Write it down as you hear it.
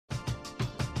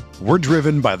We're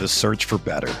driven by the search for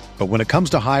better. But when it comes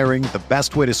to hiring, the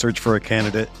best way to search for a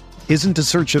candidate isn't to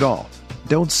search at all.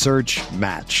 Don't search,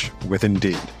 match with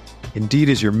Indeed. Indeed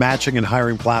is your matching and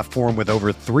hiring platform with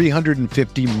over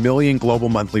 350 million global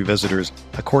monthly visitors,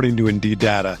 according to Indeed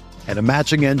data, and a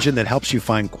matching engine that helps you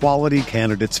find quality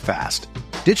candidates fast.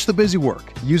 Ditch the busy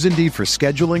work. Use Indeed for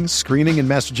scheduling, screening, and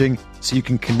messaging so you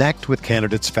can connect with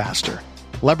candidates faster.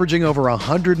 Leveraging over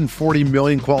 140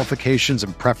 million qualifications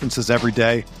and preferences every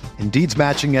day, Indeed's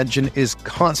matching engine is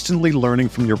constantly learning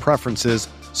from your preferences,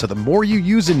 so the more you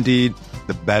use Indeed,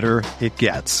 the better it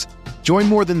gets. Join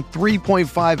more than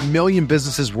 3.5 million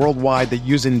businesses worldwide that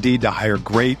use Indeed to hire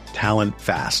great talent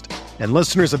fast. And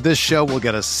listeners of this show will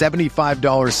get a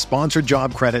 $75 sponsored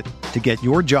job credit to get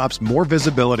your jobs more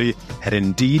visibility at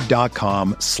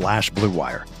Indeed.com/Blue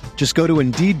Wire. Just go to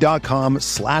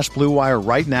Indeed.com/Blue Wire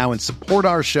right now and support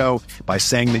our show by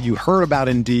saying that you heard about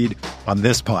Indeed on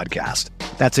this podcast.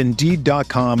 That's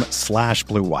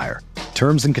Indeed.com/Blue Wire.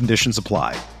 Terms and conditions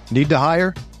apply. Need to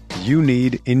hire? You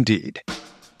need Indeed.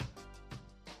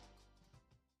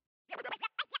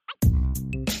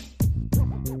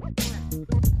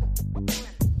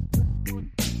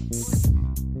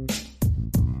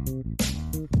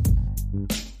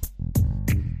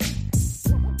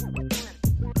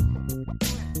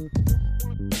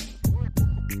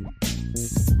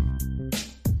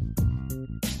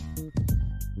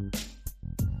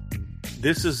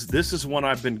 This is one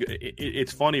I've been.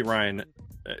 It's funny, Ryan.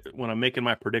 When I'm making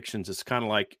my predictions, it's kind of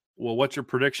like, well, what's your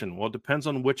prediction? Well, it depends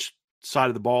on which side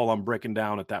of the ball I'm breaking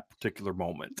down at that particular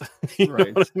moment. You know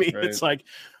what I mean? Right. It's like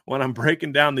when I'm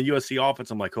breaking down the USC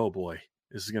offense, I'm like, oh boy,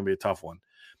 this is going to be a tough one.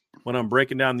 When I'm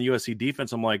breaking down the USC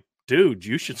defense, I'm like, dude,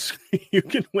 you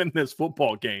can win this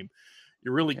football game.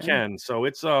 You really can. So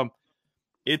it's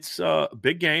a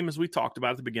big game, as we talked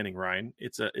about at the beginning, Ryan.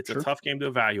 It's a tough game to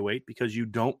evaluate because you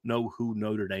don't know who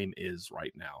Notre Dame is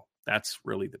right now. That's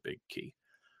really the big key.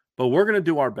 But we're going to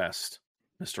do our best,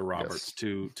 Mr. Roberts,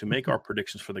 to make our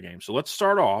predictions for the game. So let's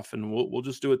start off, and we'll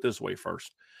just do it this way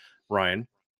first. Ryan,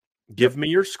 give me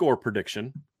your score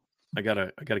prediction. I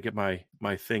gotta get my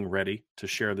thing ready to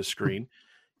share the screen.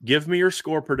 Give me your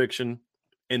score prediction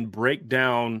and break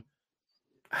down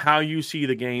how you see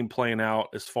the game playing out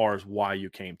as far as why you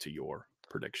came to your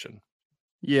prediction.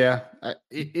 Yeah,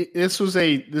 this is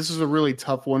a really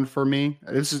tough one for me.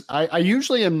 I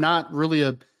usually am not really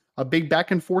a big back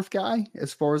and forth guy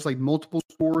as far as like multiple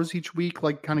scores each week,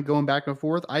 like kind of going back and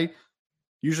forth. I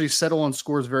usually settle on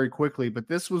scores very quickly, but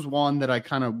this was one that I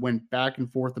kind of went back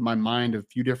and forth in my mind a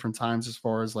few different times as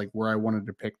far as like where I wanted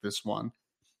to pick this one.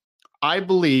 I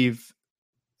believe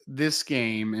this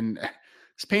game, and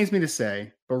this pains me to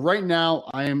say, but right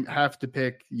now I have to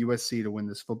pick USC to win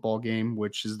this football game,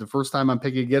 which is the first time I'm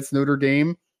picking against Notre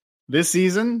Dame this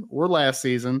season or last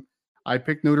season. I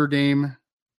picked Notre Dame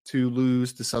to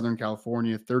lose to Southern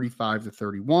California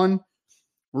 35-31.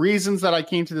 Reasons that I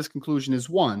came to this conclusion is,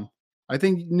 one, I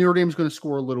think Notre Dame is going to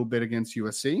score a little bit against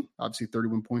USC. Obviously,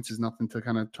 31 points is nothing to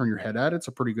kind of turn your head at. It's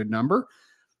a pretty good number.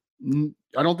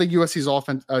 I don't think USC's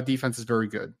defense is very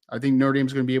good. I think Notre Dame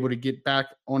is going to be able to get back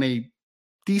on a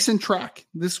decent track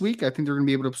this week. I think they're going to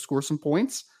be able to score some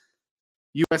points.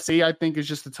 USC, I think, is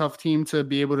just a tough team to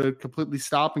be able to completely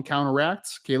stop and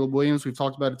counteract. Caleb Williams, we've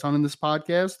talked about a ton in this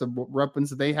podcast, the weapons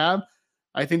that they have.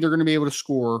 I think they're going to be able to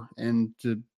score and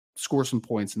to score some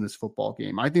points in this football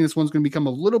game. I think this one's going to become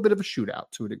a little bit of a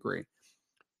shootout to a degree.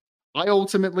 I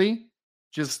ultimately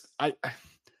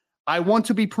I want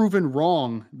to be proven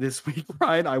wrong this week,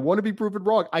 right? I want to be proven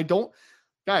wrong.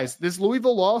 Guys, this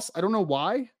Louisville loss, I don't know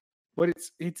why, but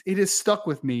it has stuck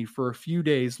with me for a few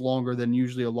days longer than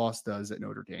usually a loss does at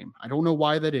Notre Dame. I don't know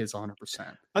why that is 100%.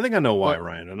 I think I know why,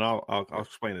 Ryan, and I'll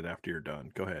explain it after you're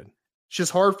done. Go ahead. It's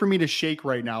just hard for me to shake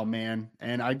right now, man.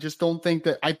 And I just don't think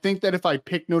that – I think that if I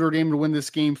pick Notre Dame to win this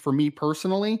game for me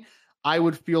personally, I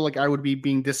would feel like I would be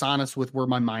being dishonest with where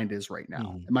my mind is right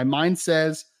now. And my mind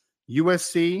says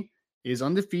USC is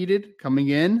undefeated coming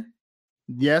in.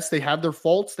 Yes, they have their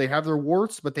faults, they have their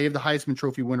warts, but they have the Heisman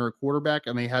Trophy winner at quarterback,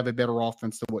 and they have a better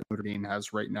offense than what Notre Dame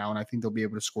has right now, and I think they'll be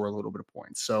able to score a little bit of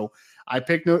points. So I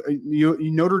picked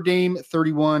Notre Dame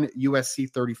 31,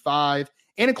 USC 35,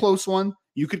 and a close one.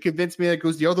 You could convince me that it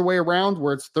goes the other way around,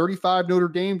 where it's 35 Notre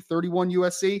Dame, 31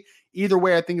 USC. Either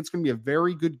way, I think it's going to be a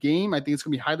very good game. I think it's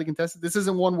going to be highly contested. This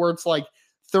isn't one where it's like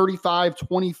 35-24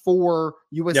 USC.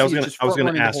 Yeah, I was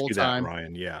going to ask you that,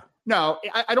 Ryan. Yeah. No,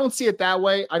 I don't see it that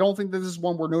way. I don't think this is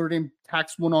one where Notre Dame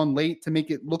tacks one on late to make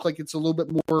it look like it's a little bit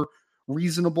more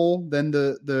reasonable than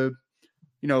the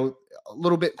a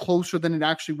little bit closer than it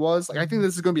actually was. Like, I think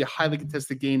this is going to be a highly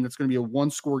contested game. That's going to be a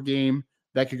one-score game.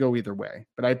 that could go either way.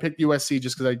 But I picked USC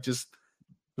just because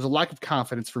there's a lack of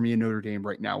confidence for me in Notre Dame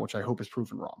right now, which I hope is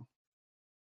proven wrong.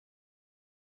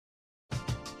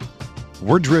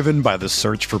 We're driven by the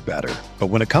search for better. But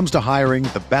when it comes to hiring,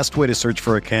 the best way to search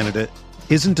for a candidate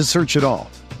isn't to search at all.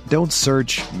 Don't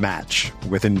search, match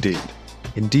with Indeed.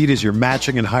 Indeed is your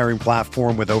matching and hiring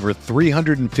platform with over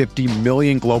 350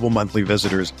 million global monthly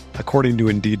visitors, according to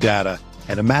Indeed data,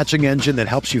 and a matching engine that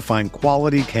helps you find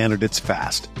quality candidates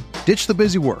fast. Ditch the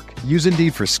busy work. Use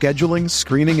Indeed for scheduling,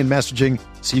 screening, and messaging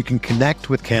so you can connect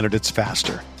with candidates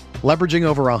faster. Leveraging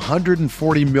over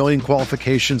 140 million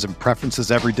qualifications and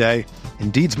preferences every day,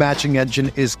 Indeed's matching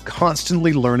engine is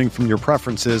constantly learning from your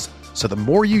preferences, so the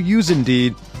more you use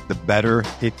Indeed, the better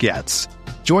it gets.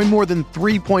 Join more than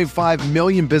 3.5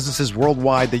 million businesses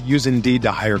worldwide that use Indeed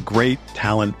to hire great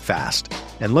talent fast.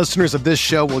 And listeners of this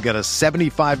show will get a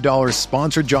 $75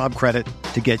 sponsored job credit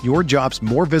to get your jobs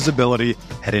more visibility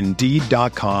at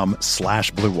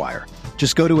Indeed.com/Blue Wire.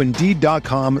 Just go to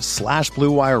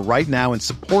Indeed.com/Blue Wire right now and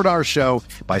support our show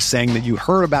by saying that you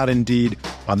heard about Indeed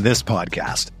on this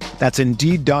podcast. That's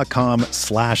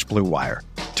Indeed.com/Blue Wire.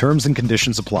 Terms and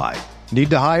conditions apply. Need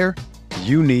to hire?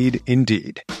 You need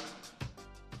Indeed.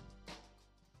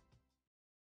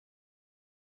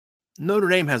 Notre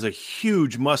Dame has a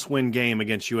huge must-win game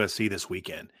against USC this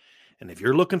weekend. And if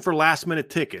you're looking for last-minute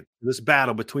tickets to this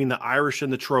battle between the Irish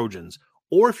and the Trojans,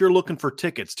 or if you're looking for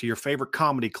tickets to your favorite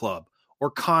comedy club or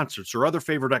concerts or other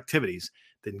favorite activities,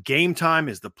 then Game Time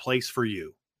is the place for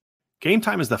you. Game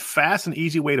Time is the fast and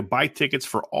easy way to buy tickets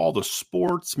for all the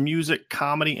sports, music,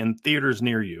 comedy, and theaters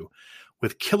near you.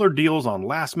 With killer deals on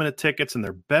last-minute tickets and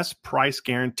their best price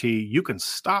guarantee, you can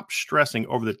stop stressing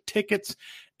over the tickets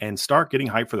and start getting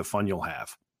hyped for the fun you'll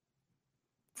have.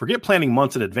 Forget planning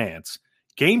months in advance.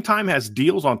 Game Time has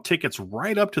deals on tickets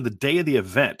right up to the day of the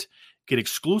event. Get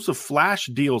exclusive flash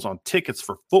deals on tickets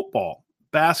for football,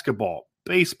 basketball,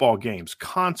 baseball games,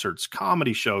 concerts,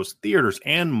 comedy shows, theaters,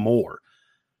 and more.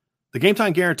 The Game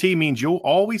Time guarantee means you'll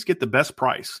always get the best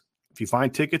price. If you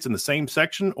find tickets in the same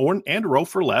section and row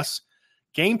for less,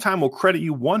 Game Time will credit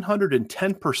you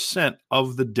 110%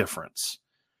 of the difference.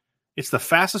 It's the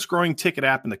fastest growing ticket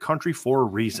app in the country for a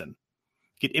reason.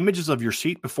 Get images of your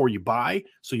seat before you buy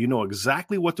so you know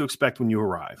exactly what to expect when you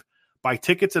arrive. Buy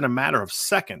tickets in a matter of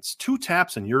seconds, 2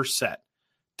 taps and you're set.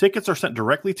 Tickets are sent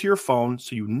directly to your phone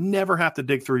so you never have to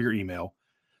dig through your email.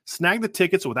 Snag the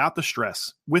tickets without the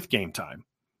stress with Game Time.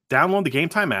 Download the Game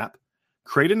Time app,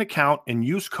 create an account, and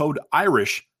use code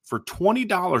IRISH for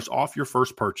 $20 off your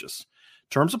first purchase.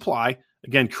 Terms apply.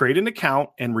 Again, create an account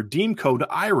and redeem code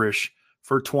IRISH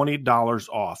for $20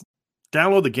 off.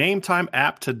 Download the Game Time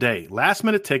app today. Last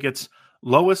minute tickets,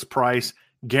 lowest price,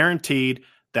 guaranteed.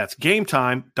 That's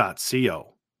gametime.co.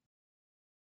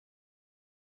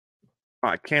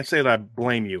 I can't say that I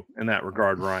blame you in that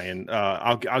regard, Ryan.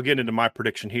 I'll get into my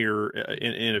prediction here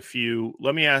in a few.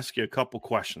 Let me ask you a couple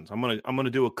questions. I'm gonna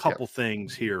do a couple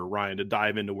things here, Ryan, to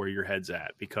dive into where your head's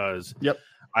at, because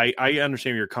I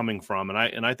understand where you're coming from,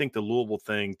 and I think the Louisville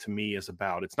thing to me is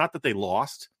about, it's not that they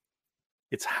lost,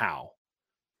 it's how.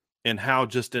 And how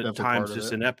just at times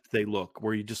just inept they look,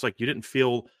 where you just you didn't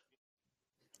feel.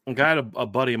 I got a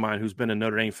buddy of mine who's been a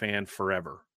Notre Dame fan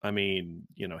forever. I mean,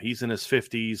 he's in his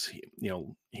 50s.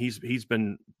 He's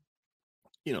been,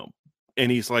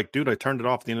 and he's like, dude, I turned it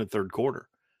off at the end of the third quarter.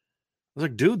 I was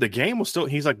like, dude, the game was still.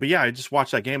 He's like, but yeah, I just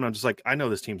watched that game, and I'm just like, I know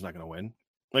this team's not going to win.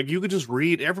 Like, you could just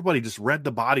read. Everybody just read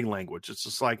the body language. It's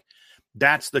just like,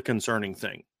 that's the concerning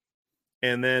thing.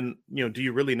 And then, do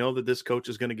you really know that this coach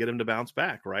is going to get him to bounce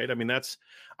back, right? I mean,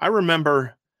 I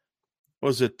remember,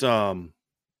 was it, I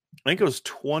think it was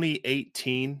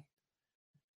 2018.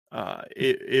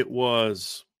 It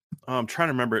was, I'm trying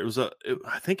to remember.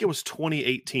 I think it was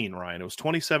 2018, Ryan. It was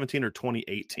 2017 or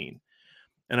 2018.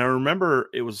 And I remember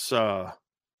it was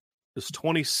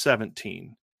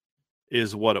 2017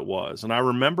 is what it was. And I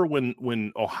remember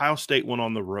when Ohio State went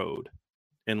on the road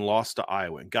and lost to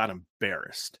Iowa and got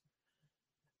embarrassed.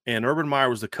 And Urban Meyer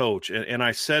was the coach. And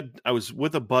I said, I was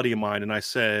with a buddy of mine, and I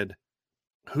said,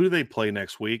 who do they play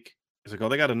next week? He's like, oh,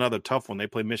 they got another tough one. They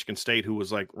play Michigan State, who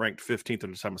was ranked 15th at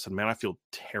the time. I said, man, I feel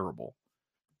terrible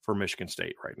for Michigan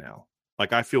State right now.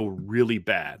 I feel really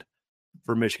bad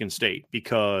for Michigan State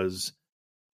because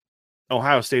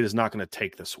Ohio State is not going to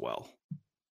take this well.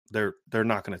 They're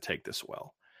not going to take this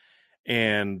well.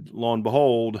 And lo and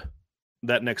behold,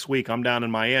 that next week, I'm down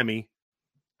in Miami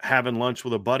having lunch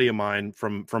with a buddy of mine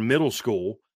from middle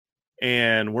school,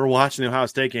 and we're watching the Ohio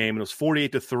State game, and it was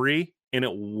 48-3, and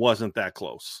it wasn't that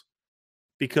close.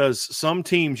 because some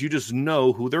teams, you just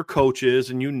know who their coach is,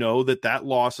 and you know that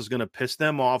loss is going to piss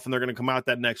them off, and they're going to come out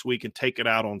that next week and take it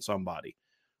out on somebody.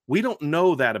 We don't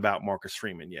know that about Marcus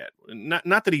Freeman yet.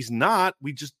 Not that he's not.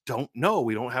 We just don't know.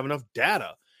 We don't have enough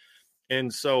data.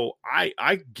 And so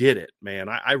I get it, man.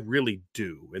 I really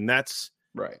do. And that's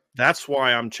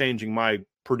why I'm changing my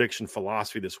prediction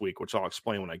philosophy this week, which I'll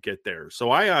explain when I get there. So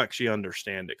I actually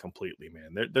understand it completely,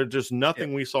 man. There's just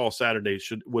nothing we saw Saturday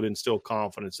would instill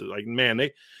confidence. Like, man,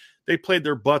 they played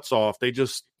their butts off. They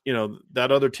just,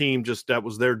 that other team that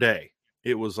was their day.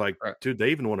 It was like, dude, they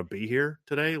even want to be here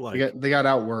today. Like they got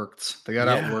outworked. They got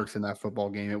outworked in that football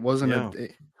game. It wasn't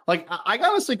I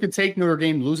honestly could take Notre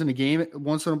Dame losing a game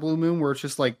once in a blue moon where it's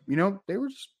just like, they were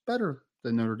just better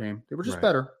than Notre Dame. They were just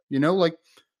better, like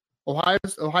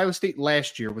Ohio State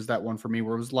last year was that one for me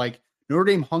where it was like Notre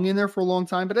Dame hung in there for a long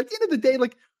time. But at the end of the day,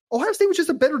 like Ohio State was just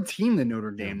a better team than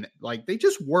Notre Dame. Like they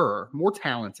just were more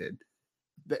talented.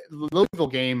 The Louisville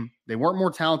game, they weren't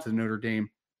more talented than Notre Dame.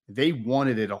 They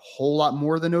wanted it a whole lot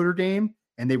more than Notre Dame.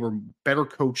 And they were better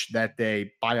coached that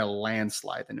day by a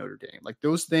landslide than Notre Dame. Like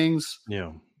those things,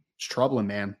 it's troubling,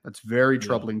 man. That's very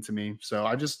troubling to me. So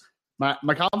I just, my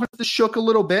confidence is shook a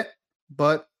little bit,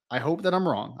 but I hope that I'm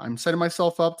wrong. I'm setting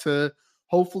myself up to,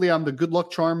 hopefully I'm the good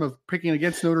luck charm of picking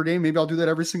against Notre Dame. Maybe I'll do that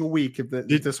every single week if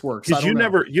this works.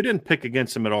 You didn't pick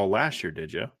against them at all last year,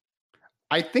 did you?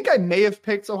 I think I may have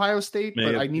picked Ohio State,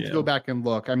 but I need to go back and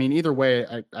look. I mean, either way,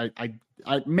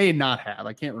 I may not have.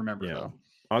 I can't remember though.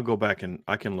 I'll go back and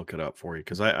I can look it up for you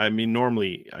because I mean,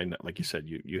 normally, like you said,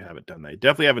 you haven't done that. You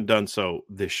definitely haven't done so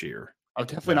this year. Oh,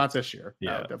 definitely not this year.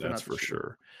 Yeah, no, that's for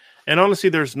sure. And honestly,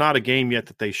 there's not a game yet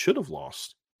that they should have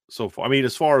lost so far. I mean,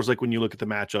 as far as like when you look at the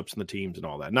matchups and the teams and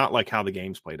all that, not like how the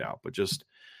games played out, but just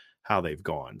how they've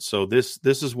gone. So this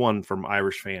is one from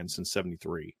Irish fans since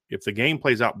 '73. If the game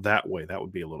plays out that way, that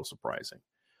would be a little surprising.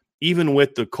 Even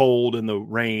with the cold and the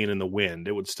rain and the wind,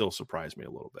 it would still surprise me a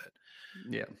little bit.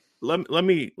 Yeah. Let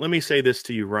me say this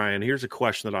to you, Ryan. Here's a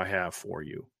question that I have for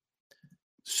you.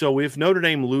 So if Notre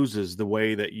Dame loses the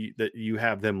way that you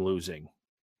have them losing,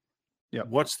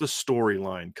 what's the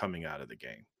storyline coming out of the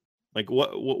game? Like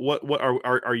what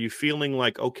are you feeling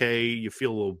like? Okay, you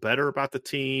feel a little better about the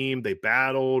team. They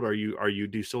battled. Do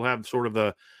you still have sort of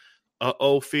the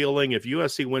feeling if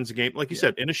USC wins the game, like you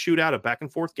said, in a shootout, a back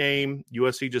and forth game,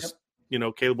 USC just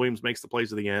Caleb Williams makes the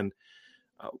plays at the end.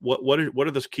 What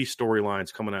are those key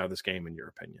storylines coming out of this game in your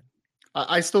opinion?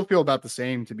 I still feel about the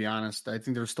same, to be honest. I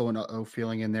think there's still an uh-oh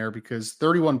feeling in there because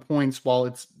 31 points, while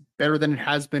it's better than it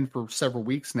has been for several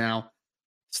weeks now,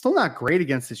 it's still not great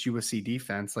against this USC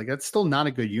defense. Like that's still not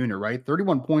a good unit, right?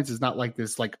 31 points is not like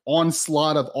this like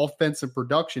onslaught of offensive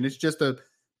production. It's just a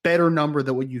better number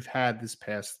than what you've had this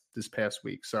past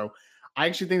week. So I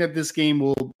actually think that this game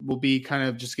will be kind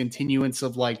of just continuance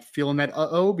of like feeling that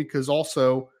because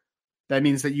also that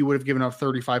means that you would have given up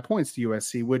 35 points to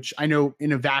USC, which I know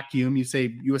in a vacuum, you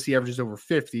say USC averages over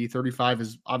 50. 35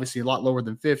 is obviously a lot lower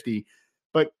than 50.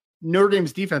 But Notre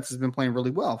Dame's defense has been playing really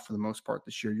well for the most part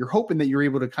this year. You're hoping that you're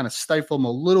able to kind of stifle them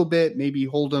a little bit, maybe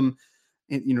hold them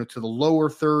to the lower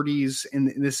 30s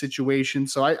in this situation.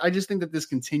 So I just think that this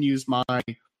continues my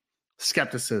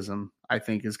skepticism, I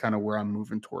think, is kind of where I'm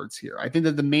moving towards here. I think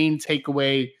that the main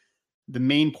takeaway, the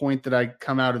main point that I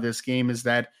come out of this game is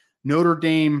that Notre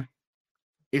Dame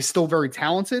is still very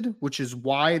talented, which is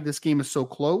why this game is so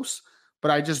close.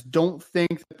 But I just don't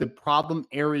think that the problem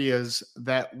areas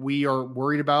that we are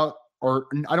worried about, or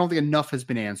I don't think enough has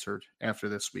been answered after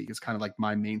this week. Is kind of like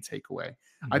my main takeaway.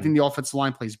 I think the offensive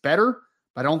line plays better,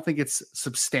 but I don't think it's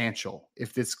substantial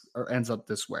if this ends up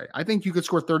this way. I think you could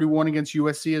score 31 against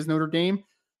USC as Notre Dame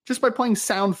just by playing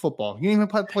sound football. You don't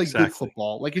even play good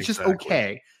football. Like it's just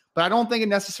okay. But I don't think it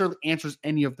necessarily answers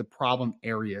any of the problem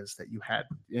areas that you had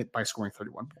by scoring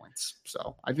 31 points.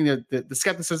 So I think that the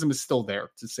skepticism is still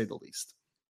there, to say the least.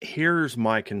 Here's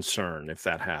my concern if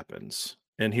that happens.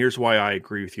 And here's why I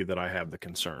agree with you that I have the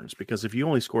concerns. Because if you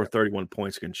only score 31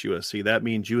 points against USC, that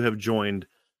means you have joined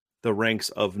the ranks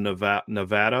of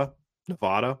Nevada,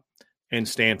 and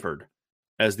Stanford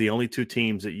as the only two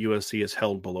teams that USC has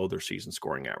held below their season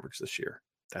scoring average this year.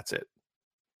 That's it.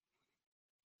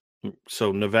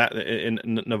 So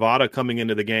Nevada coming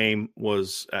into the game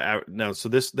was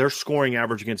their scoring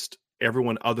average against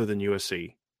everyone other than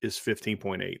USC is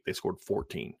 15.8. They scored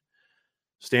 14.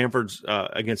 Stanford's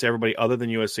against everybody other than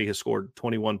USC has scored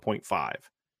 21.5.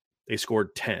 They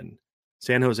scored 10.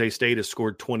 San Jose State has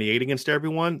scored 28 against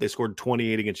everyone. They scored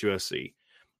 28 against USC.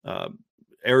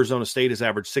 Arizona State has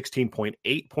averaged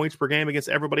 16.8 points per game against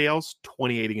everybody else,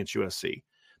 28 against USC.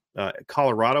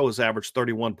 Colorado has averaged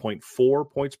 31.4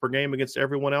 points per game against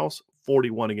everyone else,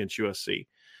 41 against USC.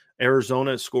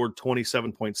 Arizona scored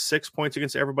 27.6 points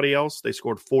against everybody else. They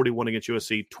scored 41 against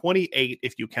USC, 28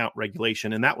 if you count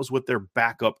regulation, and that was with their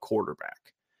backup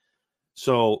quarterback.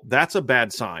 So that's a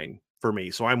bad sign for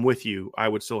me. So I'm with you. I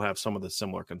would still have some of the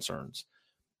similar concerns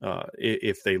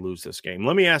if they lose this game.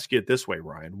 Let me ask you it this way,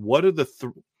 Ryan. What are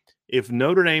if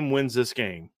Notre Dame wins this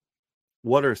game,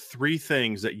 what are 3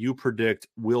 things that you predict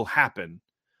will happen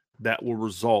that will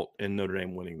result in Notre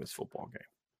Dame winning this football game?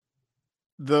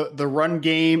 The run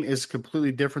game is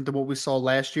completely different than what we saw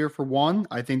last year, for one.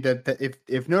 I think that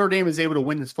if Notre Dame is able to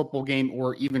win this football game,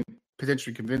 or even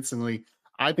potentially convincingly,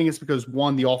 I think it's because,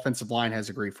 one, the offensive line has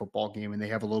a great football game and they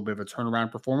have a little bit of a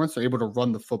turnaround performance. They're able to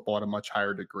run the football at a much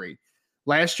higher degree.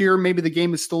 Last year, maybe the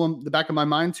game is still in the back of my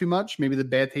mind too much. Maybe the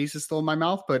bad taste is still in my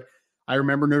mouth, but I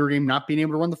remember Notre Dame not being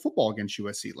able to run the football against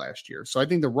USC last year. So I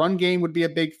think the run game would be a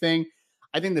big thing.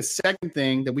 I think the second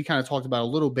thing that we kind of talked about a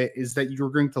little bit is that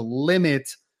you're going to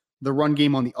limit the run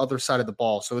game on the other side of the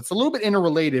ball. So it's a little bit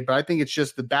interrelated, but I think it's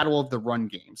just the battle of the run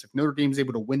games. If Notre Dame is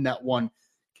able to win that one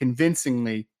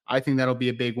convincingly, I think that'll be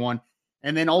a big one.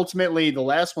 And then ultimately, the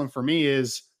last one for me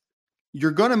is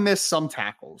you're going to miss some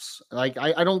tackles. Like,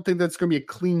 I don't think that's going to be a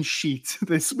clean sheet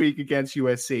this week against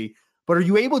USC, but are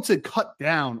you able to cut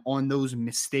down on those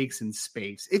mistakes in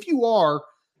space? If you are,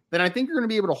 then I think you're going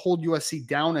to be able to hold USC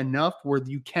down enough where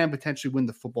you can potentially win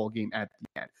the football game at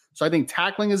the end. So I think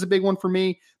tackling is a big one for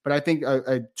me, but I think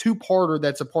a two-parter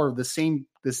that's a part of the same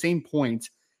point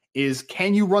is,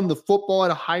 can you run the football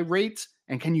at a high rate,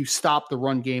 and can you stop the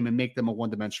run game and make them a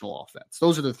one-dimensional offense?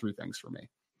 Those are the 3 things for me.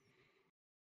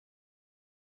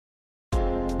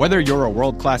 Whether you're a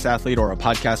world-class athlete or a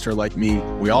podcaster like me,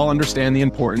 we all understand the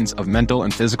importance of mental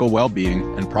and physical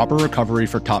well-being and proper recovery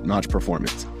for top-notch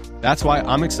performance. That's why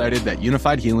I'm excited that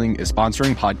Unified Healing is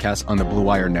sponsoring podcasts on the Blue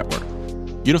Wire Network.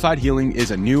 Unified Healing is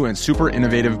a new and super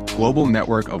innovative global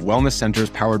network of wellness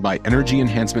centers powered by Energy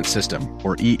Enhancement System,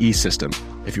 or EE System.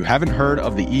 If you haven't heard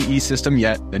of the EE System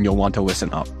yet, then you'll want to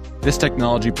listen up. This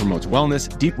technology promotes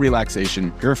wellness, deep relaxation,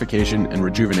 purification, and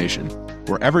rejuvenation.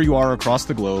 Wherever you are across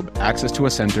the globe, access to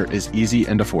a center is easy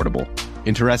and affordable.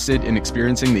 Interested in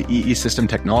experiencing the EE System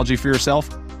technology for yourself?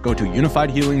 Go to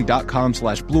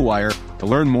unifiedhealing.com/bluewire to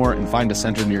learn more and find a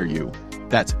center near you.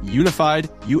 That's unified,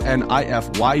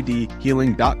 UNIFYD,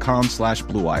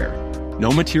 healing.com/bluewire.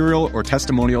 No material or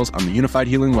testimonials on the Unified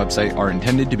Healing website are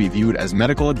intended to be viewed as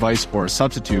medical advice or a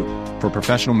substitute for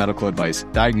professional medical advice,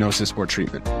 diagnosis, or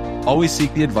treatment. Always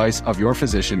seek the advice of your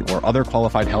physician or other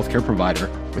qualified healthcare provider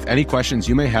with any questions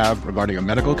you may have regarding a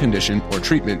medical condition or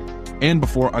treatment, and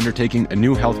before undertaking a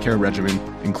new healthcare regimen,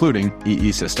 including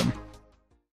EE System.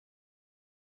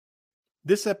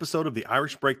 This episode of the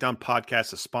Irish Breakdown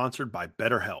podcast is sponsored by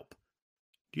BetterHelp.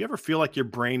 Do you ever feel like your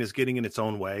brain is getting in its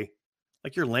own way?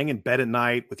 Like you're laying in bed at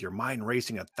night with your mind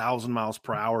racing 1,000 miles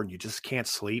per hour and you just can't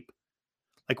sleep?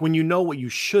 Like when you know what you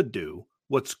should do,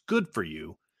 what's good for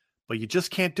you, but you just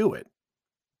can't do it.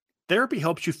 Therapy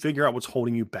helps you figure out what's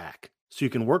holding you back so you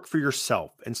can work for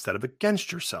yourself instead of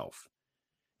against yourself.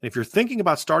 And if you're thinking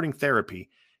about starting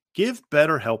therapy, give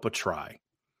BetterHelp a try.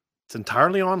 It's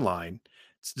entirely online.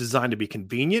 It's designed to be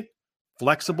convenient,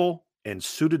 flexible, and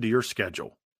suited to your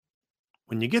schedule.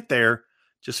 When you get there,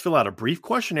 just fill out a brief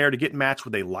questionnaire to get matched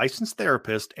with a licensed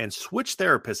therapist and switch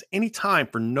therapists anytime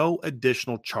for no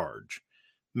additional charge.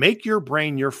 Make your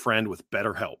brain your friend with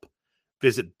BetterHelp.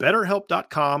 Visit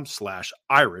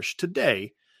betterhelp.com/Irish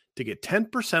today to get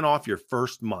 10% off your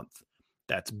first month.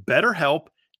 That's BetterHelp,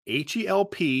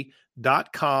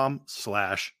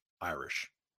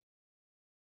 HELP.com/Irish.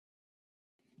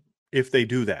 If they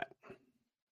do that,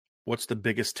 what's the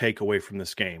biggest takeaway from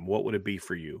this game? What would it be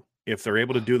for you? If they're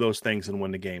able to do those things and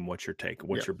win the game, what's your take?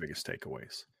 What's your biggest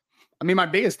takeaways? I mean, my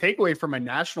biggest takeaway from a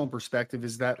national perspective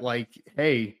is that, like,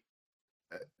 hey,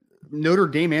 Notre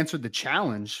Dame answered the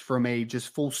challenge from a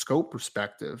just full scope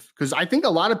perspective. Because I think a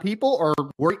lot of people are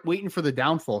waiting for the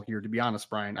downfall here, to be honest,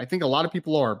 Brian. I think a lot of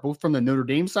people are, both from the Notre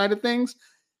Dame side of things,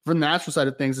 from the national side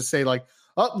of things, to say, like,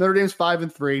 oh, Notre Dame's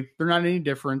 5-3. They're not any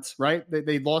different, right?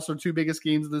 They lost their 2 biggest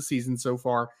games of the season so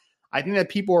far. I think that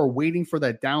people are waiting for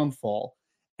that downfall.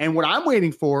 And what I'm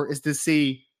waiting for is to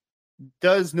see,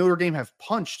 does Notre Dame have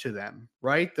punch to them,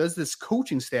 right? Does this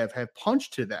coaching staff have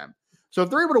punch to them? So if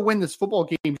they're able to win this football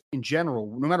game in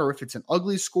general, no matter if it's an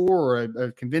ugly score or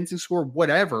a convincing score,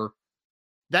 whatever,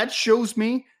 that shows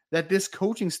me that this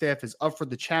coaching staff is up for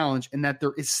the challenge and that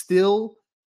there's still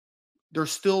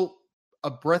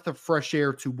a breath of fresh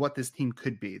air to what this team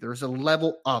could be. There's a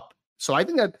level up. So I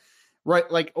think that, right,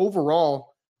 like overall,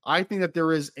 I think that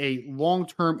there is a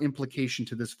long-term implication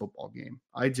to this football game.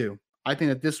 I do. I think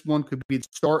that this one could be the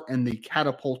start and the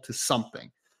catapult to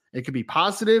something. It could be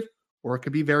positive or it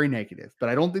could be very negative. But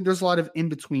I don't think there's a lot of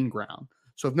in-between ground.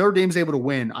 So if Notre Dame's able to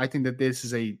win, I think that this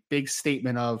is a big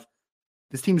statement of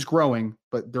this team's growing,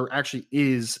 but there actually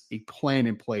is a plan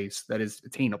in place that is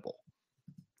attainable.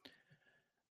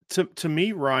 To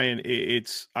me, Ryan,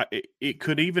 it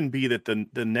could even be that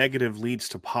the negative leads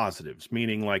to positives,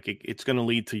 meaning like it's going to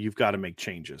lead to you've got to make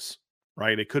changes,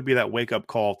 right? It could be that wake up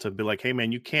call to be like, hey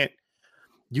man, you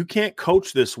can't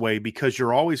coach this way because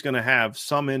you're always going to have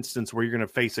some instance where you're going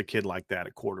to face a kid like that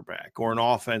at quarterback or an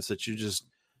offense that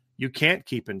you can't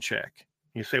keep in check.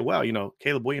 You say, well,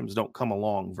 Caleb Williams don't come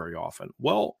along very often.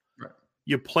 Well, right.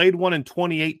 You played one in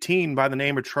 2018 by the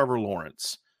name of Trevor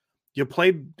Lawrence. You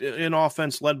played an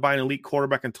offense led by an elite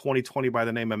quarterback in 2020 by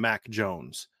the name of Mac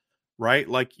Jones, right?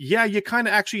 Like, yeah, you kind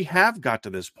of actually have got to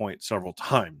this point several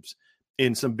times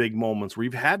in some big moments where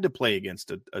you've had to play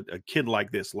against a kid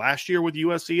like this. Last year with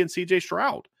USC and CJ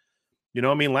Stroud.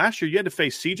 Last year you had to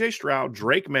face CJ Stroud,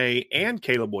 Drake May, and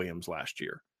Caleb Williams last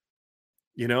year.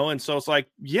 And so it's like,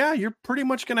 yeah, you're pretty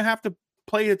much going to have to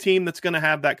play a team that's going to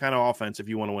have that kind of offense if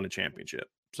you want to win a championship.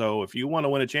 So if you want to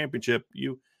win a championship,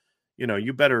 you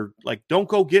better don't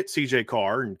go get CJ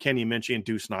Carr and Kenny Minchie and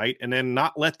Deuce Knight and then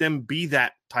not let them be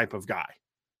that type of guy,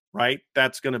 right?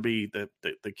 That's going to be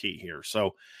the key here.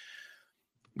 So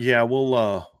yeah,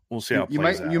 we'll see how it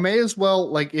plays out. You may as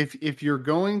well, if you're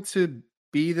going to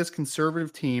be this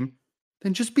conservative team,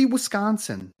 then just be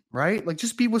Wisconsin, right?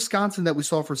 Just be Wisconsin that we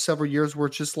saw for several years where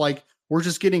it's just we're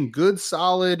just getting good,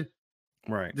 solid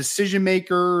decision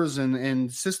makers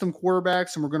and system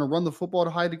quarterbacks, and we're going to run the football to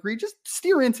a high degree. Just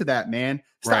steer into that, man.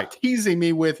 Stop teasing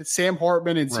me with Sam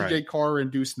Hartman and CJ Carr and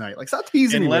Deuce Knight. Stop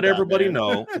teasing me. And let everybody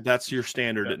know that that's your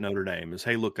standard at Notre Dame is,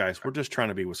 hey, look, guys, we're just trying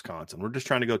to be Wisconsin. We're just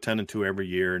trying to go 10-2 every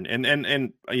year.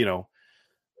 And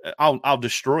I'll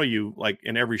destroy you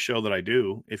in every show that I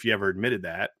do if you ever admitted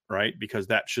that, right? Because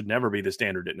that should never be the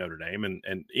standard at Notre Dame.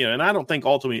 And I don't think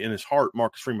ultimately in his heart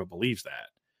Marcus Freeman believes that.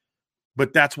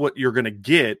 But that's what you're going to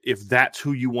get if that's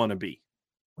who you want to be,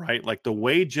 right? The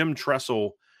way Jim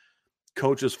Tressel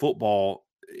coaches football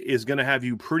is going to have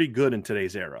you pretty good in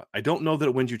today's era. I don't know that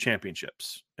it wins you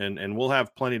championships, and we'll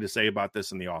have plenty to say about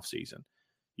this in the offseason.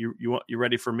 You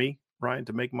ready for me, Ryan,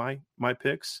 to make my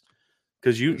picks?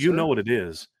 Because you know what it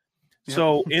is. Yeah.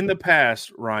 So in the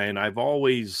past, Ryan, I've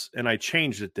always, and I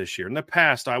changed it this year. In the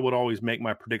past, I would always make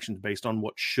my predictions based on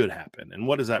what should happen. And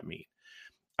what does that mean?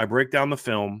 I break down the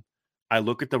film. I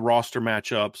look at the roster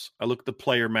matchups. I look at the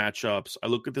player matchups. I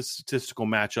look at the statistical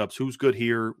matchups. Who's good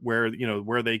here? Where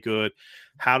are they good?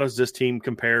 How does this team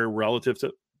compare relative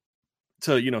to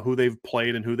who they've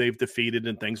played and who they've defeated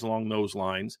and things along those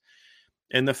lines?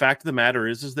 And the fact of the matter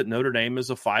is that Notre Dame is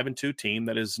a 5-2 team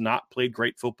that has not played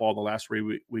great football the last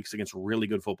 3 weeks against really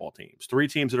good football teams. 3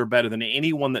 teams that are better than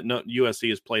anyone that USC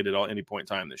has played at any point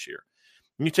in time this year.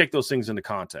 And you take those things into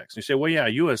context. And you say, well, yeah,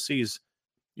 USC's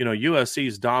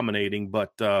dominating,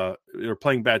 but they're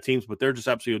playing bad teams, but they're just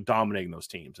absolutely dominating those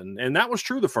teams. And that was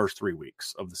true the first 3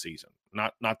 weeks of the season,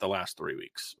 not the last 3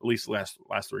 weeks, at least the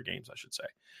last 3 games, I should say.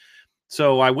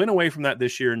 So I went away from that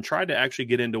this year and tried to actually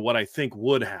get into what I think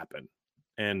would happen.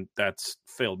 And that's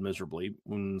failed miserably.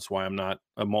 And that's why I'm not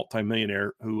a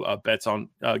multimillionaire who bets on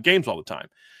games all the time.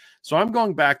 So I'm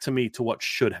going back to what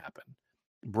should happen,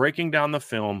 breaking down the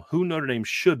film, who Notre Dame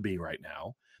should be right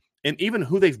now, and even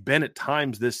who they've been at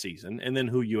times this season, and then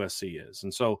who USC is.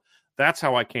 And so that's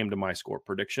how I came to my score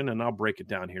prediction, and I'll break it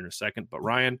down here in a second. But,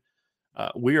 Ryan,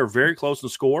 we are very close in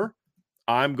score.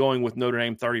 I'm going with Notre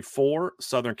Dame 34,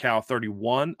 Southern Cal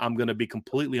 31. I'm going to be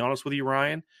completely honest with you,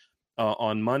 Ryan.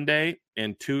 On Monday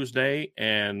and Tuesday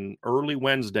and early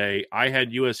Wednesday, I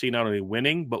had USC not only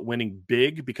winning, but winning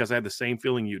big because I had the same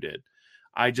feeling you did.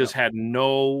 I just had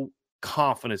no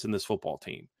confidence in this football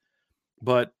team.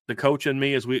 But the coach and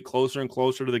me, as we get closer and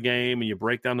closer to the game and you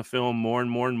break down the film more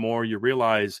and more and more, you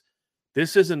realize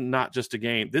this isn't just a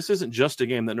game. This isn't just a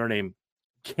game that Notre Dame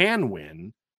can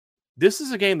win. This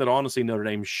is a game that honestly Notre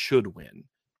Dame should win.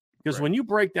 Because when you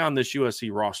break down this USC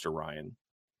roster, Ryan,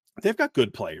 they've got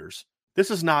good players. This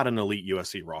is not an elite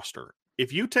USC roster.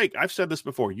 If you take, I've said this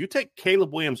before, you take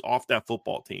Caleb Williams off that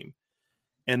football team,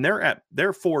 and they're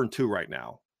 4-2 right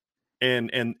now.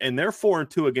 And they're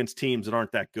 4-2 against teams that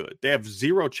aren't that good. They have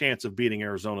zero chance of beating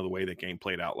Arizona the way that game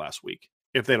played out last week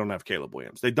if they don't have Caleb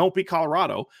Williams. They don't beat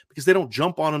Colorado because they don't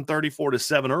jump on them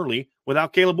 34-7 early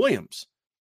without Caleb Williams.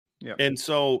 Yeah. And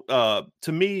so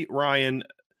to me, Ryan,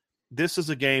 this is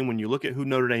a game when you look at who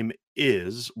Notre Dame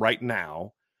is right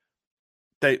now,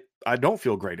 I don't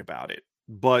feel great about it,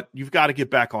 but you've got to get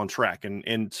back on track.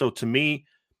 And so to me,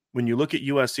 when you look at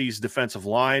USC's defensive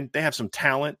line, they have some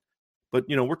talent, but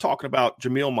we're talking about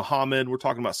Jamil Muhammad. We're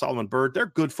talking about Solomon Byrd. They're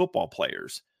good football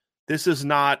players, This is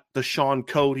not the Sean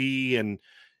Cody and,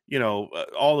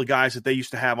 all the guys that they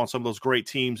used to have on some of those great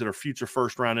teams that are future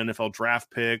first-round NFL draft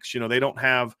picks. They don't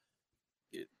have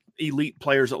elite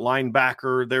players at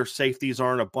linebacker. Their safeties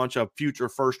aren't a bunch of future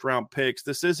first-round picks.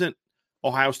 This isn't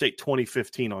Ohio State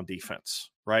 2015 on defense,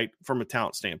 right? From a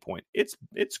talent standpoint, it's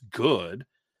good,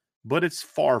 but it's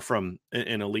far from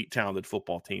an elite talented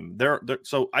football team.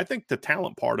 So I think the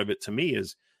talent part of it to me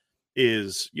is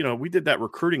we did that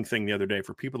recruiting thing the other day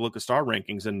for people to look at star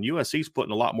rankings, and USC's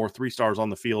putting a lot more 3-stars on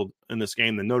the field in this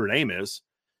game than Notre Dame is,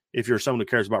 if you're someone who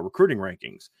cares about recruiting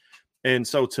rankings. And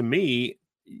so to me,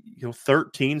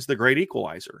 13's the great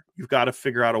equalizer. You've got to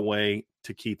figure out a way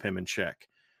to keep him in check.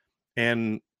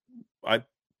 And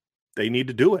they need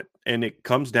to do it. And it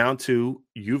comes down to,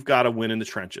 you've got to win in the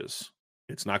trenches.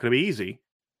 It's not going to be easy,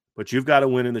 but you've got to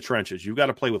win in the trenches. You've got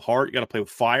to play with heart. You got to play with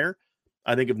fire.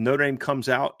 I think if Notre Dame comes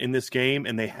out in this game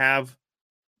and they have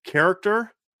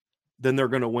character, then they're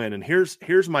going to win. And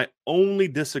here's my only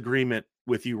disagreement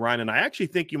with you, Ryan, and I actually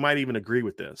think you might even agree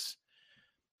with this.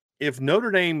 If Notre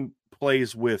Dame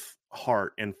plays with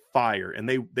heart and fire and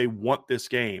they want this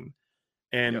game,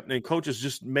 and coaches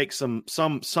just make some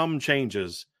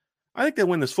changes, I think they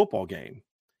win this football game.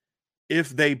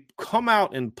 If they come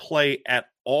out and play at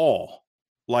all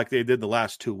like they did the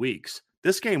last 2 weeks,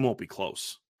 this game won't be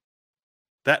close.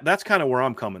 That's kind of where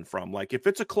I'm coming from. Like, if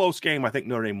it's a close game, I think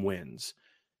Notre Dame wins.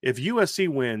 If USC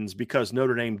wins because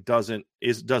Notre Dame doesn't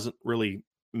really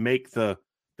make they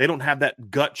don't have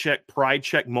that gut check, pride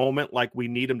check moment like we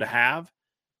need them to have,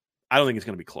 I don't think it's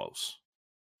going to be close.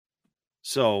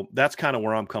 So that's kind of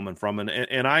where I'm coming from.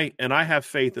 And I have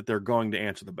faith that they're going to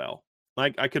answer the bell.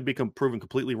 Like, I could be proven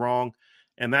completely wrong.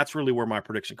 And that's really where my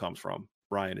prediction comes from,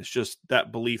 Brian. It's just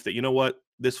that belief that, you know what,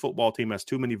 this football team has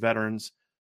too many veterans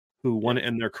who want to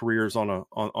end their careers on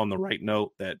the right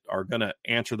note that are going to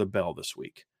answer the bell this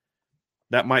week.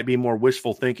 That might be more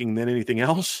wishful thinking than anything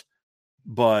else,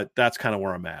 but that's kind of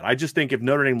where I'm at. I just think if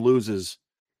Notre Dame loses,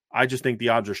 I just think the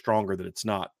odds are stronger that it's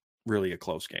not really a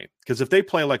close game. Because if they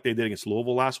play like they did against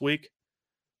Louisville last week,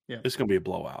 it's going to be a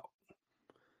blowout.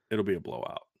 It'll be a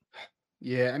blowout.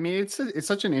 Yeah, I mean, it's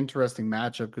such an interesting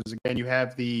matchup because, again, you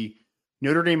have the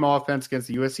Notre Dame offense against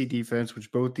the USC defense,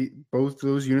 which both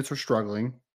those units are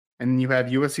struggling. And then you have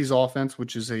USC's offense,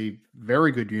 which is a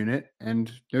very good unit,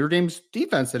 and Notre Dame's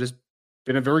defense that has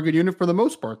been a very good unit for the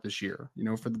most part this year,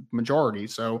 for the majority.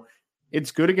 So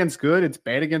it's good against good. It's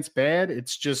bad against bad.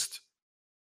 It's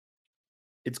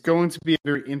going to be a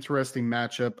very interesting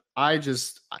matchup. I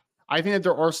think that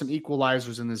there are some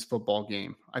equalizers in this football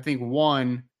game. I think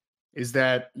one is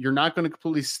that you're not going to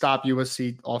completely stop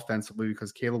USC offensively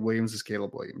because Caleb Williams is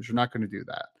Caleb Williams. You're not going to do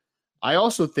that. I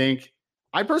also think,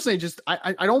 I personally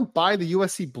I don't buy the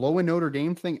USC blowing Notre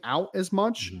Dame thing out as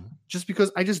much, just because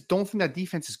I just don't think that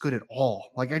defense is good at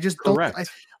all. Like, I just don't think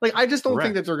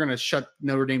that they're going to shut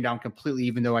Notre Dame down completely,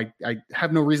 even though I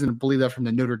have no reason to believe that from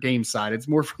the Notre Dame side. It's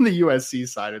more from the USC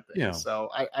side of things. Yeah. So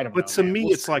I don't know. But to me,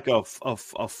 it's like a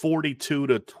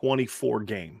 42-24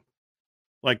 game.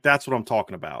 Like, that's what I'm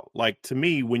talking about. Like, to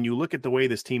me, when you look at the way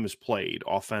this team is played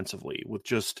offensively with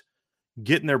just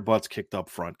getting their butts kicked up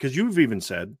front, because you've even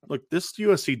said, look, this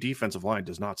USC defensive line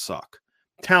does not suck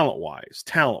talent wise.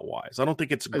 I don't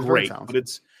think it's great,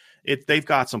 but they've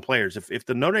got some players. If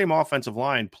the Notre Dame offensive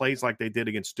line plays like they did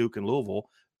against Duke and Louisville,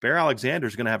 Bear Alexander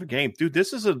is going to have a game. Dude,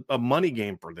 this is a money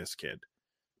game for this kid,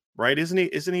 right? Isn't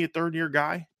he a third-year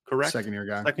guy? Correct? Second-year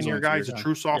guy. Second-year guy. He's a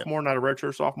true sophomore, not a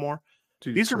redshirt sophomore.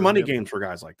 These are money games for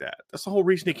guys like that. That's the whole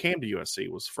reason he came to USC,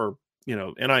 was for,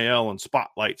 NIL and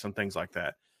spotlights and things like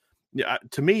that. Yeah,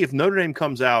 to me, if Notre Dame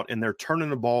comes out and they're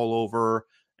turning the ball over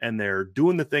and they're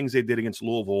doing the things they did against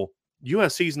Louisville,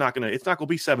 USC's not going to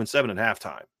be 7-7 at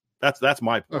halftime. That's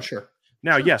my point. Oh, sure.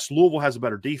 Now, yes, Louisville has a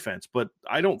better defense, but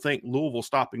I don't think Louisville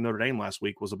stopping Notre Dame last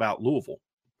week was about Louisville.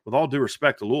 With all due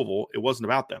respect to Louisville, it wasn't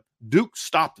about them. Duke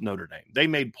stopped Notre Dame. They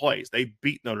made plays. They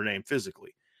beat Notre Dame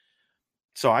physically.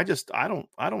 So I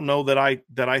don't know that I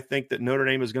think that Notre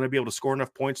Dame is going to be able to score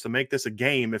enough points to make this a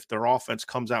game if their offense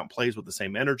comes out and plays with the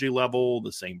same energy level,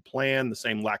 the same plan, the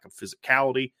same lack of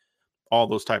physicality, all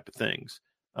those type of things.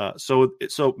 So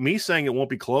me saying it won't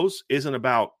be close isn't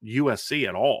about USC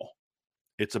at all.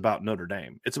 It's about Notre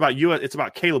Dame. It's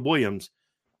about Caleb Williams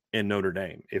in Notre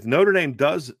Dame. If Notre Dame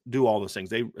does do all those things,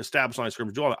 they establish line of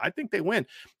scrimmage, I think they win.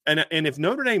 And if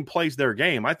Notre Dame plays their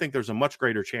game, I think there's a much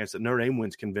greater chance that Notre Dame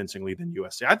wins convincingly than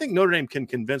USC. I think Notre Dame can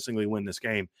convincingly win this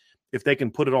game if they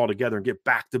can put it all together and get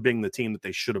back to being the team that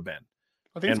they should have been,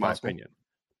 in my opinion.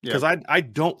 Because I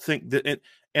don't think that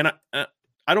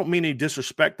I don't mean any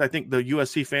disrespect. I think the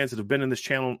USC fans that have been in this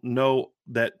channel know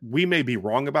that we may be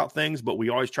wrong about things, but we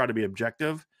always try to be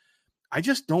objective. I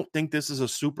just don't think this is a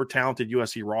super talented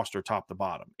USC roster top to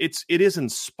bottom. It is in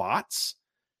spots,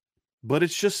 but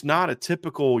it's just not a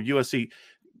typical USC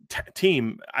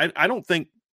team. I don't think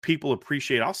people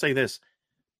appreciate. I'll say this.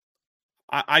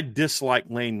 I dislike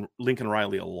Lincoln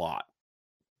Riley a lot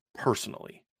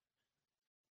personally,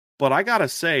 but I got to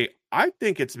say, I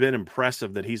think it's been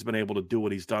impressive that he's been able to do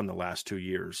what he's done the last 2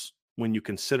 years when you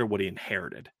consider what he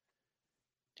inherited.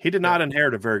 He did not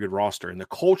inherit a very good roster, and the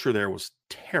culture there was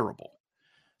terrible.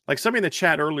 Like somebody in the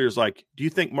chat earlier is like, do you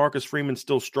think Marcus Freeman's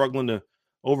still struggling to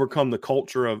overcome the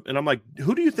culture of, and I'm like,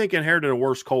 who do you think inherited a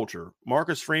worse culture?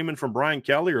 Marcus Freeman from Brian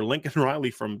Kelly or Lincoln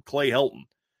Riley from Clay Helton?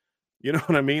 You know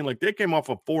what I mean? Like they came off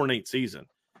a 4-8 season.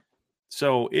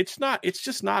 So it's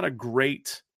just not a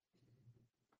great,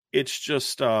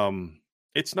 it's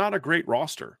not a great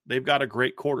roster. They've got a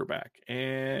great quarterback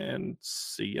and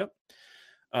see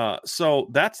ya. So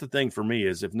that's the thing for me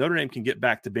is if Notre Dame can get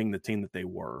back to being the team that they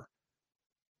were,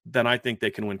 then I think they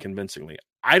can win convincingly.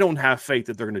 I don't have faith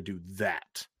that they're going to do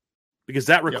that because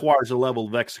that requires a level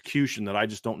of execution that I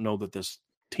just don't know that this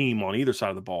team on either side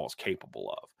of the ball is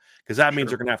capable of. Because that means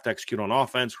they're going to have to execute on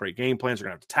offense, create game plans. They're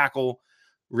going to have to tackle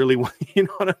really, you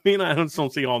know what I mean? I don't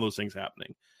see all those things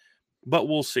happening, but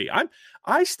we'll see.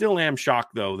 I still am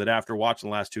shocked though that after watching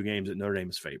the last 2 games that Notre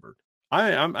Dame is favored.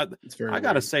 I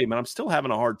got to say, man, I'm still having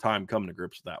a hard time coming to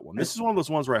grips with that one. This is one of those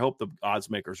ones where I hope the odds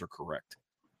makers are correct.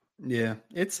 Yeah,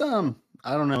 it's I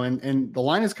don't know, and the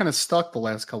line is kind of stuck the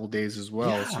last couple of days as well.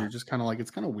 Yeah. So you're just kind of like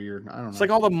it's kind of weird. I don't know. It's like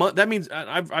all the money. That means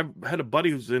I've had a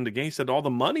buddy who's in the game said all the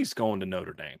money's going to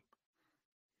Notre Dame.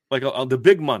 Like the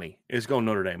big money is going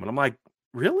to Notre Dame, and I'm like,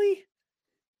 really?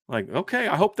 Like, okay,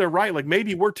 I hope they're right. Like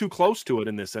maybe we're too close to it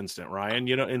in this instant, Ryan.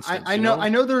 You know, I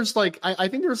know. There's like I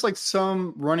think there's like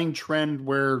some running trend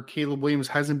where Caleb Williams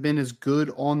hasn't been as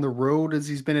good on the road as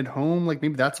he's been at home. Like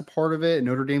maybe that's a part of it.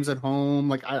 Notre Dame's at home.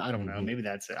 Like I don't know. Maybe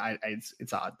that's it.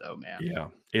 It's odd though, man. Yeah,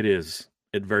 it is.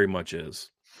 It very much is.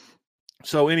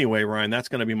 So anyway, Ryan, that's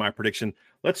going to be my prediction.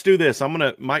 Let's do this.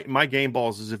 My game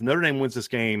balls is if Notre Dame wins this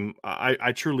game,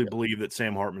 I truly believe that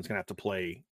Sam Hartman's going to have to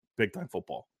play big time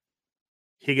football.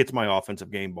 He gets my offensive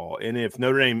game ball. And if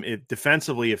Notre Dame,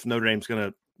 if Notre Dame's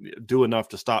going to do enough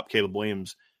to stop Caleb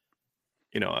Williams,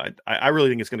 you know, I really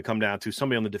think it's going to come down to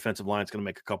somebody on the defensive line is going to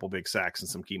make a couple big sacks in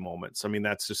some key moments. I mean,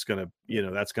 that's just going to, you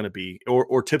know, that's going to be,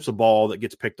 or tips a ball that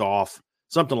gets picked off,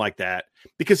 something like that.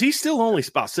 Because he's still only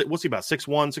what's he about,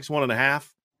 6'1", and a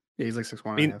half? Yeah, he's like 6'1".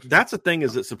 I mean, that's the thing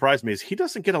is that surprised me is he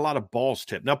doesn't get a lot of balls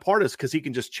tipped. Now, part is because he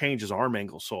can just change his arm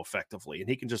angle so effectively, and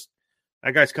he can just,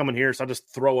 that guy's coming here, so I'll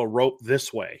just throw a rope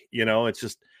this way. You know, it's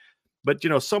just, but, you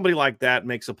know, somebody like that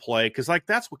makes a play because, like,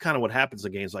 that's what happens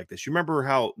in games like this. You remember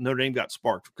how Notre Dame got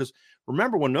sparked? Because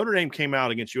remember when Notre Dame came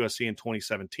out against USC in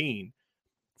 2017,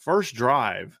 first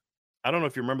drive, I don't know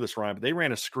if you remember this, Ryan, but they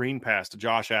ran a screen pass to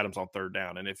Josh Adams on 3rd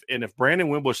down. And if Brandon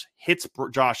Wimbush hits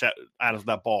Josh Adams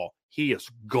that ball, he is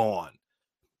gone.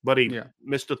 But he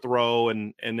missed a throw,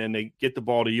 and then they get the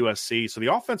ball to USC. So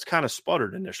the offense kind of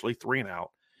sputtered initially, 3 and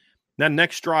out. Then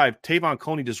next drive, Tavon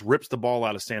Coney just rips the ball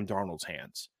out of Sam Darnold's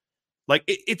hands. Like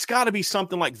it's got to be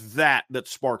something like that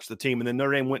sparks the team. And then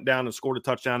Notre Dame went down and scored a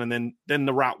touchdown, and then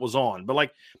the route was on. But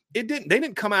like they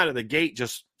didn't come out of the gate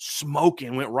just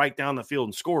smoking, went right down the field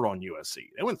and scored on USC.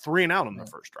 They went 3 and out on the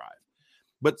first drive.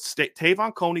 But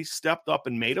Tavon Coney stepped up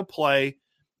and made a play,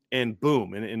 and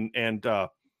boom, and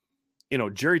you know,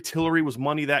 Jerry Tillery was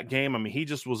money that game. I mean, he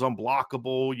just was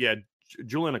unblockable. You had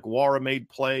Julian Aguara made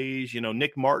plays. You know,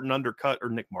 Nick Watkins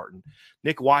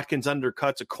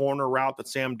undercuts a corner route that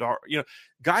Sam you know,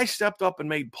 guys stepped up and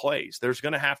made plays. There's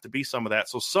going to have to be some of that.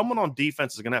 So someone on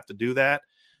defense is going to have to do that.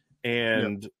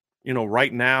 And, you know,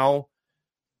 right now,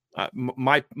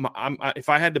 if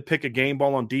I had to pick a game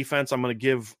ball on defense, I'm going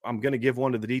to give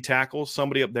one to the D tackles.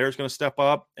 Somebody up there is going to step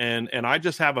up. And I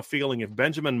just have a feeling if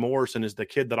Benjamin Morrison is the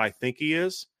kid that I think he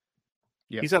is,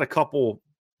 he's had a couple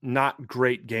not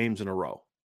great games in a row,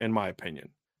 in my opinion.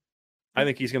 I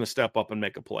think he's going to step up and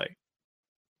make a play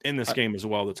in this game as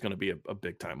well. That's going to be a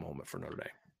big time moment for Notre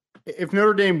Dame. If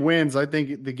Notre Dame wins, I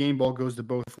think the game ball goes to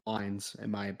both lines,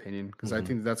 in my opinion, because I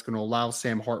think that's going to allow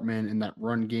Sam Hartman in that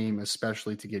run game,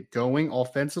 especially to get going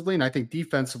offensively. And I think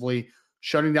defensively,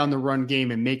 shutting down the run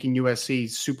game and making USC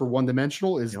super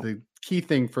one-dimensional is the key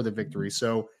thing for the victory.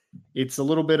 So it's a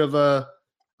little bit of a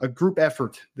group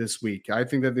effort this week. I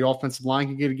think that the offensive line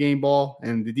can get a game ball,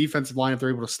 and the defensive line, if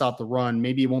they're able to stop the run,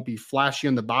 maybe it won't be flashy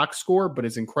on the box score, but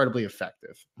it's incredibly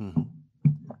effective.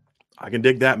 I can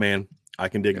dig that, man. I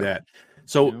can dig that.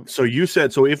 So you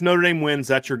said, so if Notre Dame wins,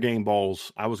 that's your game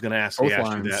balls. I was going to ask you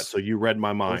that. So you read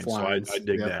my mind. So I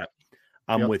dig that.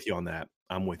 I'm with you on that.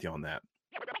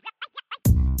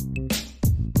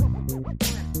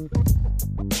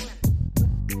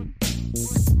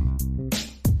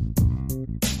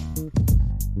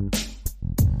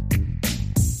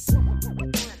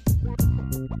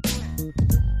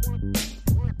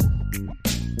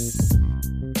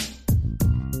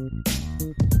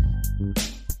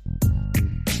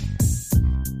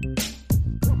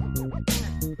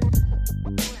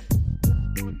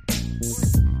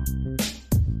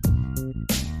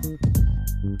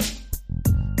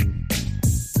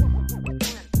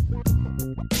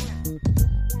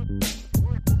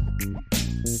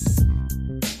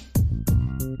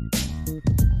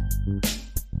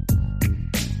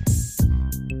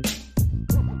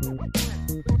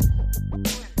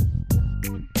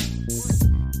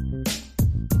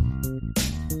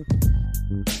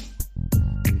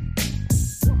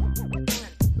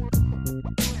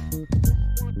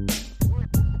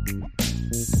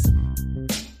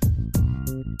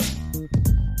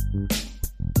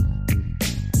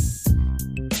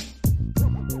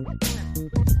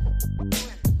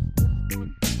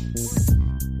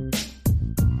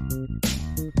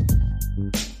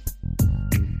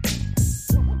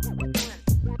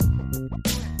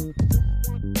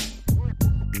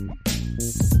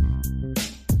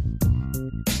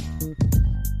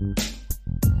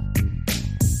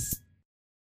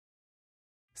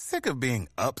 Sick of being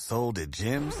upsold at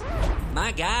gyms?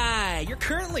 My guy, you're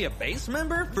currently a base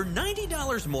member? For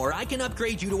 $90 more, I can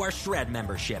upgrade you to our Shred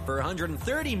membership. For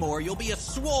 $130 more, you'll be a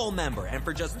Swole member. And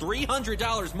for just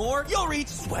 $300 more, you'll reach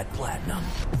Sweat Platinum.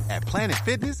 At Planet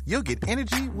Fitness, you'll get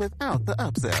energy without the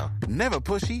upsell. Never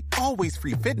pushy, always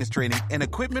free fitness training and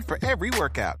equipment for every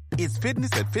workout. It's fitness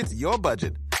that fits your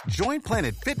budget. Join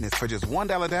Planet Fitness for just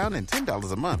 $1 down and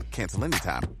 $10 a month. Cancel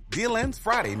anytime. Deal ends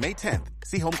Friday, May 10th.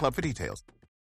 See Home Club for details.